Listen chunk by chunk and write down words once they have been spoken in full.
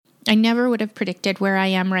I never would have predicted where I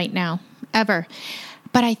am right now, ever.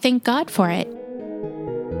 But I thank God for it.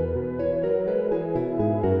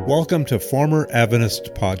 Welcome to Former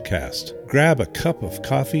Adventist Podcast. Grab a cup of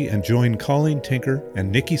coffee and join Colleen Tinker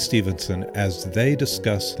and Nikki Stevenson as they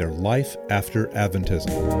discuss their life after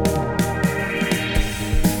Adventism.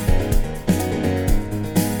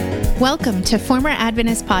 Welcome to Former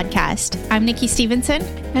Adventist Podcast. I'm Nikki Stevenson.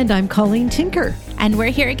 And I'm Colleen Tinker. And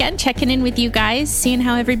we're here again checking in with you guys, seeing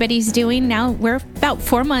how everybody's doing. Now we're about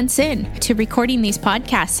 4 months in to recording these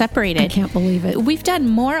podcasts separated. I can't believe it. We've done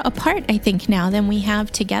more apart, I think, now than we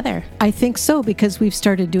have together. I think so, because we've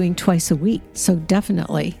started doing twice a week. So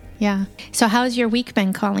definitely. Yeah. So how's your week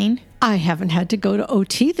been, Colleen? I haven't had to go to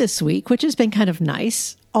OT this week, which has been kind of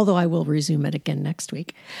nice, although I will resume it again next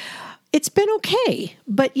week. It's been okay,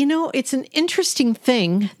 but it's an interesting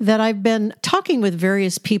thing that I've been talking with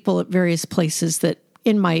various people at various places that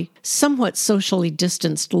in my somewhat socially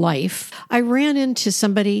distanced life, I ran into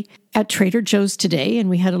somebody at Trader Joe's today and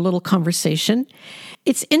we had a little conversation.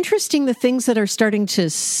 It's interesting the things that are starting to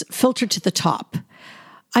filter to the top.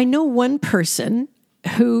 I know one person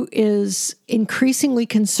who is increasingly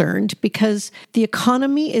concerned because the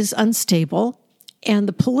economy is unstable and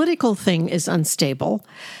the political thing is unstable,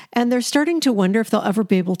 and they're starting to wonder if they'll ever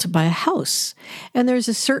be able to buy a house. And there's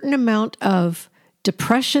a certain amount of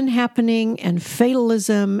depression happening and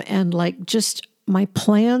fatalism and just my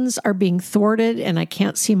plans are being thwarted and I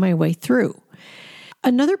can't see my way through.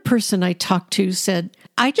 Another person I talked to said,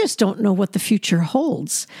 I just don't know what the future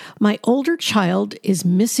holds. My older child is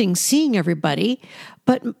missing seeing everybody,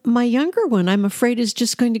 but my younger one, I'm afraid, is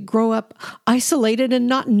just going to grow up isolated and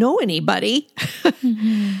not know anybody.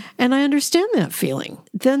 Mm-hmm. And I understand that feeling.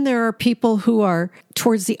 Then there are people who are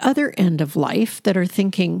towards the other end of life that are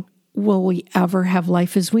thinking, will we ever have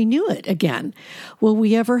life as we knew it again? Will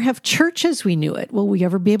we ever have church as we knew it? Will we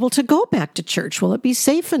ever be able to go back to church? Will it be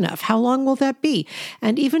safe enough? How long will that be?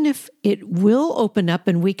 And even if it will open up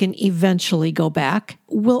and we can eventually go back,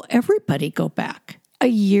 will everybody go back? A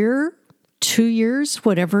year, 2 years,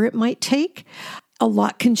 whatever it might take, a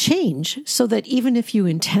lot can change so that even if you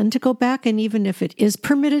intend to go back and even if it is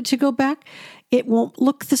permitted to go back, it won't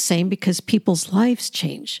look the same because people's lives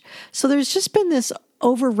change. So there's just been this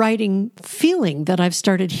overriding feeling that I've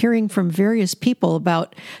started hearing from various people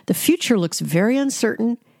about the future looks very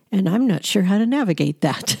uncertain, and I'm not sure how to navigate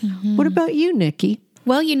that. Mm-hmm. What about you, Nikki?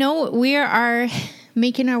 Well, we are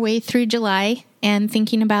making our way through July and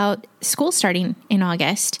thinking about school starting in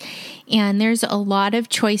August. And there's a lot of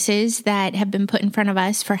choices that have been put in front of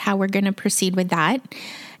us for how we're going to proceed with that.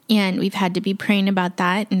 And we've had to be praying about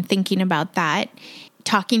that and thinking about that,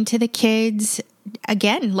 talking to the kids.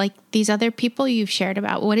 Again, like these other people you've shared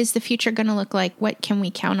about, what is the future going to look like? What can we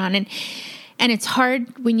count on? And it's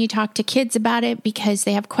hard when you talk to kids about it because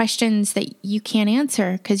they have questions that you can't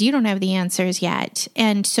answer because you don't have the answers yet.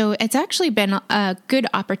 And so it's actually been a good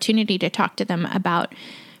opportunity to talk to them about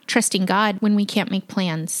trusting God when we can't make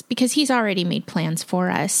plans because He's already made plans for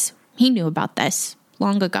us. He knew about this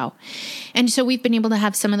long ago. And so we've been able to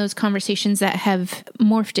have some of those conversations that have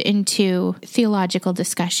morphed into theological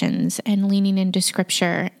discussions and leaning into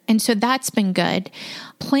scripture. And so that's been good.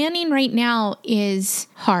 Planning right now is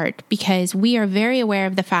hard because we are very aware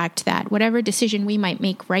of the fact that whatever decision we might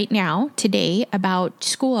make right now, today, about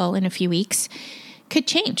school in a few weeks, could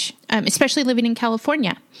change, especially living in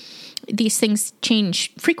California. These things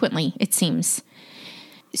change frequently, it seems.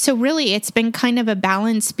 So really, it's been kind of a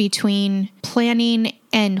balance between planning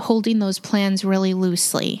and holding those plans really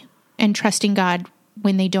loosely and trusting God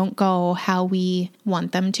when they don't go how we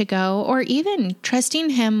want them to go, or even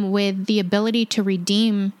trusting Him with the ability to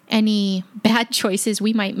redeem any bad choices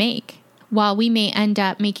we might make. While we may end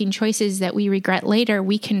up making choices that we regret later,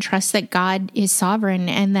 we can trust that God is sovereign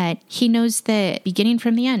and that He knows the beginning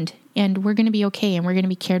from the end, and we're going to be okay and we're going to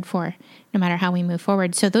be cared for no matter how we move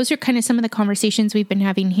forward. So those are kind of some of the conversations we've been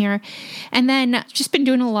having here. And then just been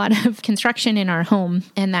doing a lot of construction in our home,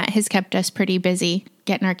 and that has kept us pretty busy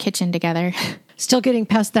getting our kitchen together. Still getting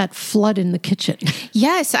past that flood in the kitchen.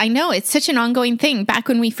 Yes, I know. It's such an ongoing thing. Back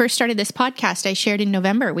when we first started this podcast, I shared in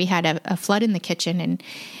November, we had a flood in the kitchen, and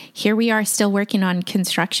here we are still working on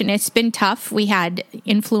construction. It's been tough. We had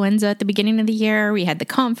influenza at the beginning of the year. We had the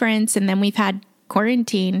conference, and then we've had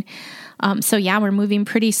quarantine. So yeah, we're moving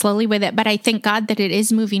pretty slowly with it, but I thank God that it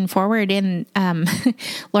is moving forward, and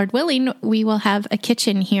Lord willing, we will have a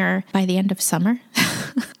kitchen here by the end of summer.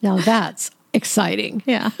 Now that's exciting.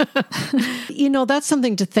 Yeah. That's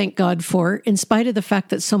something to thank God for, in spite of the fact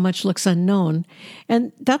that so much looks unknown.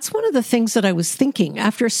 And that's one of the things that I was thinking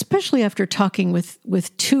especially after talking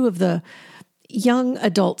with two of the young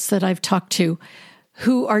adults that I've talked to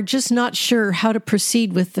who are just not sure how to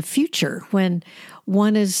proceed with the future when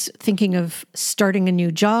one is thinking of starting a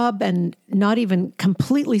new job and not even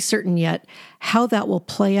completely certain yet how that will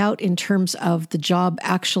play out in terms of the job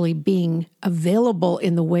actually being available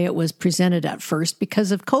in the way it was presented at first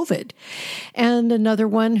because of COVID. And another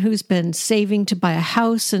one who's been saving to buy a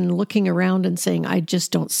house and looking around and saying, I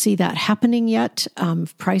just don't see that happening yet.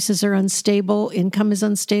 Prices are unstable, income is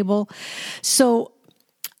unstable. So,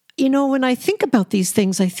 when I think about these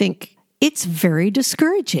things, I think it's very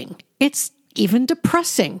discouraging. It's even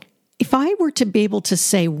depressing. If I were to be able to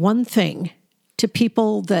say one thing to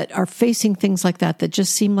people that are facing things like that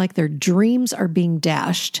just seem like their dreams are being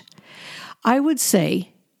dashed, I would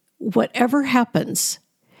say, whatever happens,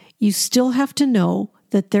 you still have to know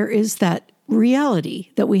that there is that reality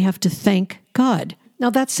that we have to thank God. Now,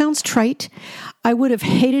 that sounds trite. I would have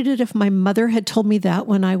hated it if my mother had told me that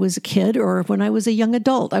when I was a kid or when I was a young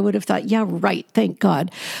adult. I would have thought, yeah, right, thank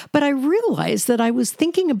God. But I realized that I was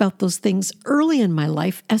thinking about those things early in my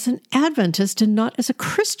life as an Adventist and not as a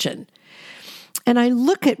Christian. And I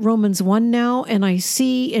look at Romans 1 now, and I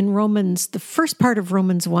see in Romans, the first part of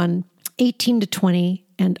Romans 1, 18 to 20,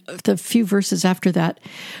 and the few verses after that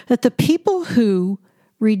the people who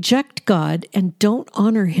reject God and don't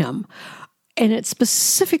honor him, and it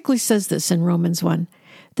specifically says this in Romans 1,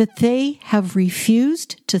 that they have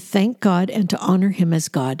refused to thank God and to honor him as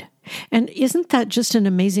God. And isn't that just an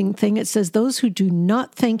amazing thing? It says those who do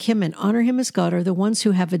not thank him and honor him as God are the ones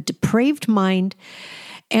who have a depraved mind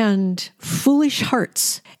and foolish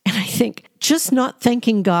hearts. And I think just not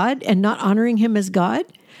thanking God and not honoring him as God,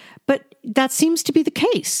 but that seems to be the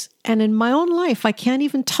case. And in my own life, I can't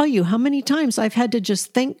even tell you how many times I've had to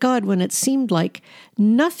just thank God when it seemed like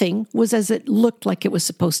nothing was as it looked like it was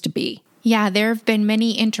supposed to be. Yeah, there have been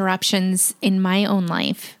many interruptions in my own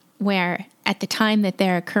life where at the time that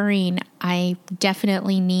they're occurring, I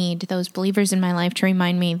definitely need those believers in my life to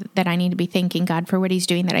remind me that I need to be thanking God for what he's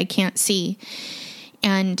doing that I can't see.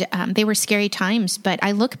 And they were scary times, but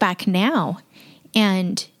I look back now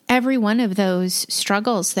and every one of those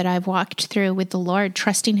struggles that I've walked through with the Lord,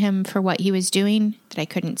 trusting him for what he was doing that I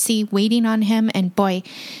couldn't see, waiting on him. And boy,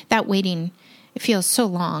 that waiting, it feels so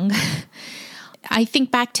long. I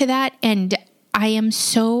think back to that and I am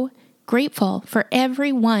so grateful for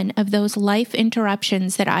every one of those life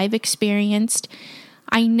interruptions that I've experienced.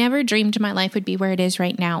 I never dreamed my life would be where it is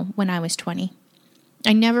right now when I was 20.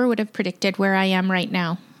 I never would have predicted where I am right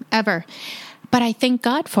now, ever. But I thank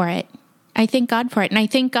God for it. I thank God for it. And I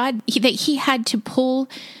thank God that he had to pull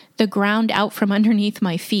the ground out from underneath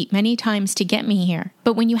my feet many times to get me here.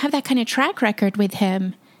 But when you have that kind of track record with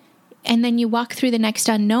him, and then you walk through the next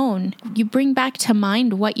unknown, you bring back to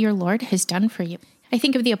mind what your Lord has done for you. I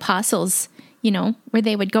think of the apostles, where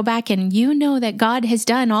they would go back and that God has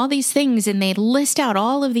done all these things, and they list out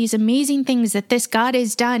all of these amazing things that this God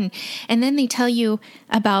has done. And then they tell you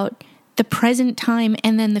about the present time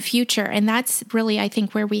and then the future. And that's really, I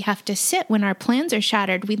think, where we have to sit when our plans are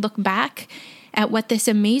shattered. We look back at what this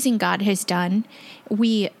amazing God has done.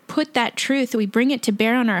 We put that truth, we bring it to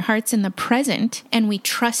bear on our hearts in the present, and we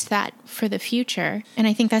trust that for the future. And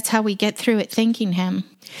I think that's how we get through it, thanking him.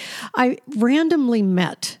 I randomly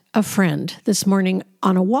met a friend this morning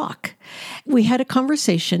on a walk. We had a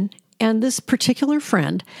conversation, and this particular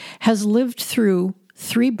friend has lived through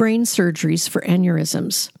 3 brain surgeries for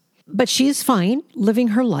aneurysms. But she is fine, living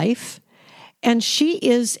her life, and she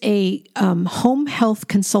is a home health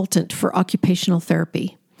consultant for occupational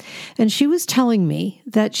therapy. And she was telling me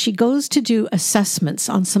that she goes to do assessments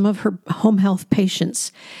on some of her home health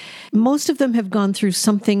patients. Most of them have gone through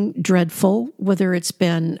something dreadful, whether it's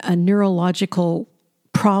been a neurological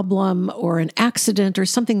problem or an accident or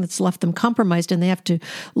something that's left them compromised, and they have to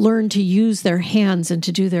learn to use their hands and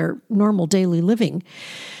to do their normal daily living.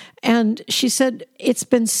 And she said, it's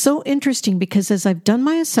been so interesting because as I've done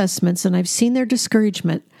my assessments and I've seen their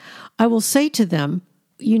discouragement, I will say to them,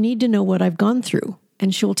 you need to know what I've gone through.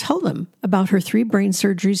 And she will tell them about her 3 brain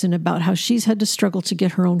surgeries and about how she's had to struggle to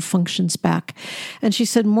get her own functions back. And she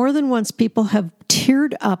said more than once people have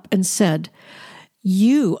teared up and said,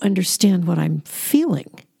 you understand what I'm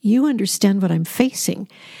feeling. You understand what I'm facing.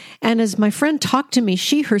 And as my friend talked to me,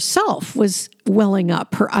 she herself was welling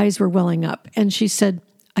up. Her eyes were welling up. And she said,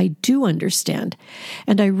 I do understand.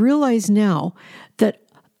 And I realize now that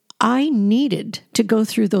I needed to go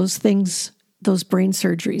through those things, those brain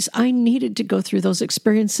surgeries. I needed to go through those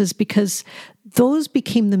experiences because those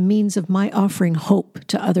became the means of my offering hope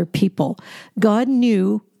to other people. God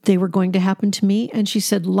knew they were going to happen to me. And she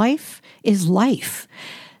said, life is life.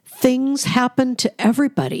 things happen to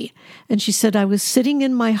everybody. And she said, I was sitting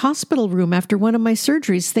in my hospital room after one of my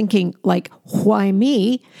surgeries thinking, like, why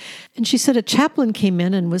me? And she said, a chaplain came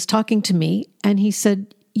in and was talking to me. And he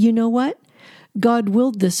said, you know what? God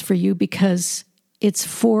willed this for you because it's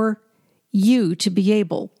for you to be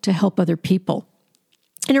able to help other people.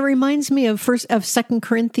 And it reminds me of 2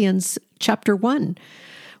 Corinthians chapter 1,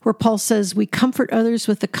 where Paul says, we comfort others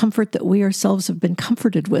with the comfort that we ourselves have been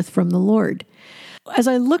comforted with from the Lord. As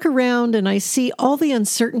I look around and I see all the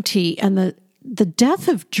uncertainty and the death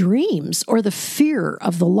of dreams or the fear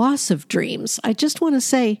of the loss of dreams, I just want to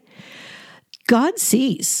say, God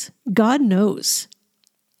sees, God knows,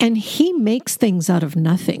 and He makes things out of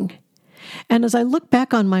nothing. And as I look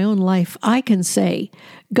back on my own life, I can say,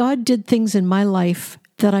 God did things in my life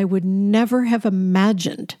that I would never have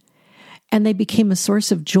imagined, and they became a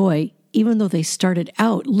source of joy, even though they started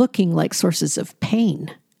out looking like sources of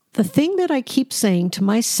pain. The thing that I keep saying to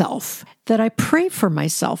myself, that I pray for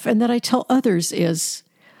myself, and that I tell others is,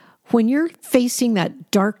 when you're facing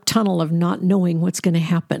that dark tunnel of not knowing what's going to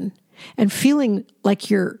happen and feeling like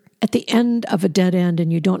you're at the end of a dead end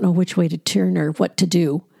and you don't know which way to turn or what to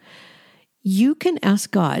do, you can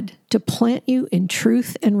ask God to plant you in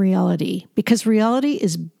truth and reality, because reality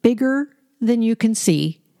is bigger than you can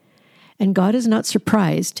see, and God is not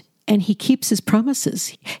surprised. And He keeps His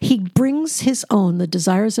promises. He brings His own, the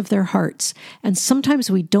desires of their hearts. And sometimes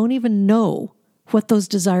we don't even know what those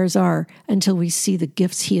desires are until we see the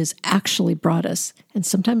gifts He has actually brought us. And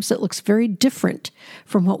sometimes it looks very different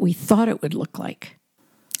from what we thought it would look like.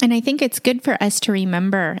 And I think it's good for us to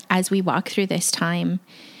remember as we walk through this time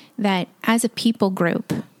that as a people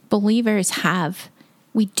group, believers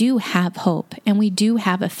we do have hope, and we do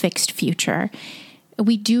have a fixed future.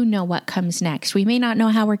 We do know what comes next. We may not know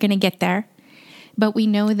how we're going to get there, but we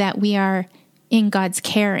know that we are in God's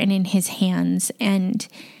care and in His hands. And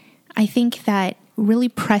I think that really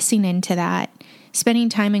pressing into that, spending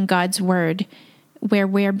time in God's Word, where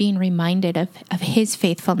we're being reminded of His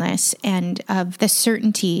faithfulness and of the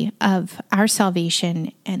certainty of our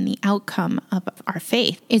salvation and the outcome of our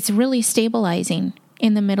faith, it's really stabilizing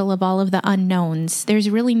in the middle of all of the unknowns. There's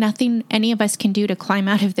really nothing any of us can do to climb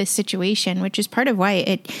out of this situation, which is part of why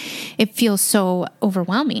it feels so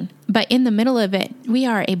overwhelming. But in the middle of it, we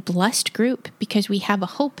are a blessed group because we have a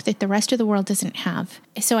hope that the rest of the world doesn't have.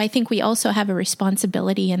 So I think we also have a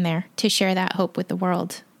responsibility in there to share that hope with the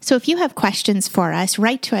world. So if you have questions for us,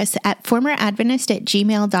 write to us at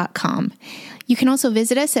formeradventist@gmail.com. You can also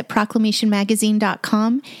visit us at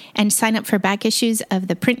proclamationmagazine.com and sign up for back issues of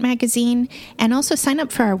the print magazine, and also sign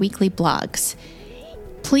up for our weekly blogs.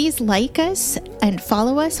 Please like us and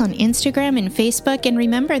follow us on Instagram and Facebook. And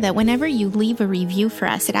remember that whenever you leave a review for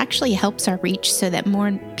us, it actually helps our reach so that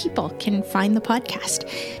more people can find the podcast.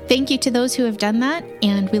 Thank you to those who have done that.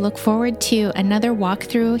 And we look forward to another walk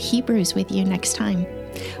through Hebrews with you next time.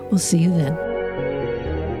 We'll see you then.